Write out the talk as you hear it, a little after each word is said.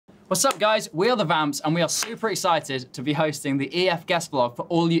What's up, guys? We are the Vamps, and we are super excited to be hosting the EF guest vlog for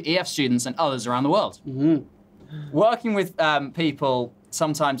all you EF students and others around the world. Working with people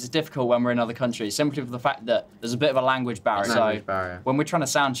sometimes is difficult when we're in other countries, simply for the fact that there's a bit of a language barrier. When we're trying to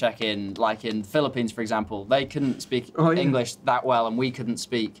sound check in, like in the Philippines, for example, they couldn't speak English that well, and we couldn't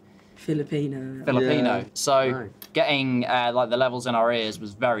speak Filipino. Yeah. So getting like the levels in our ears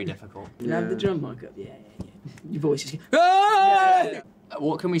was very difficult. Can you have the drum mic up? Yeah. Your voice is...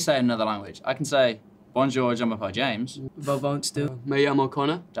 What can we say in another language? I can say, bonjour, je m'appelle James. Vamps too. Me llamo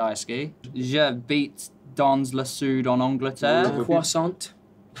Connor. Diaski. Je beat dans le sud en Angleterre. Croissant.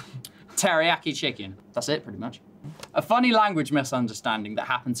 Teriyaki chicken. That's it, pretty much. A funny language misunderstanding that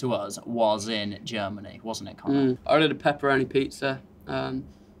happened to us was in Germany, wasn't it, Connor? I ordered a pepperoni pizza, and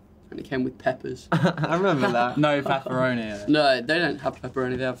it came with peppers. I remember that. No pepperoni. No, they don't have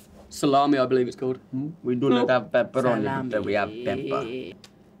pepperoni, they have salami, I believe it's called. We do not have pepperoni, but we have pepper.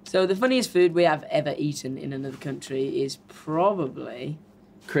 So the funniest food we have ever eaten in another country is probably...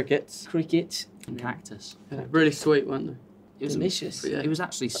 Crickets. cricket. And cactus. Yeah, really sweet, weren't they? It was Delicious. It was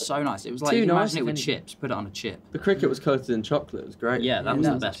actually so nice. It was like, Too you nice, imagine it with if anything. chips, put it on a chip. The cricket was coated in chocolate. It was great. Yeah, that was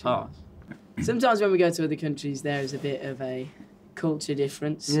the best part. Sometimes when we go to other countries, there is a bit of a culture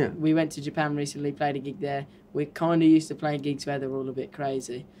difference. Yeah. We went to Japan recently, played a gig there. We're kind of used to playing gigs where they're all a bit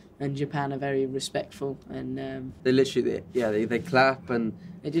crazy. And Japan are very respectful and They literally, they clap and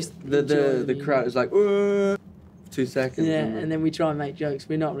they just the crowd is like, "Whoa," for 2 seconds. Yeah, and and then we try and make jokes.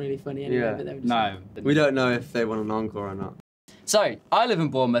 We're not really funny anyway, Yeah. but they were just No. we don't know if they want an encore or not. So, I live in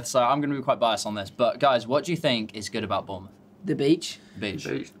Bournemouth, so I'm going to be quite biased on this. But guys, what do you think is good about Bournemouth? the beach, Beach.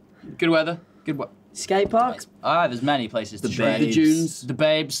 Good weather. Good work. skate park. There's many places to The trade. babes. The dunes. The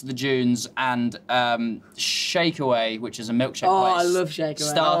Babes, the Dunes, and Shakeaway, which is a milkshake Oh, place. I love Shakeaway.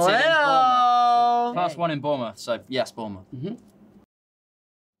 Started in hello. Bournemouth. First one in Bournemouth, so yes, Bournemouth.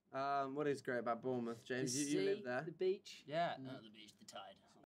 What is great about Bournemouth, The James? You sea, live there. the beach. Yeah, the beach, the tide.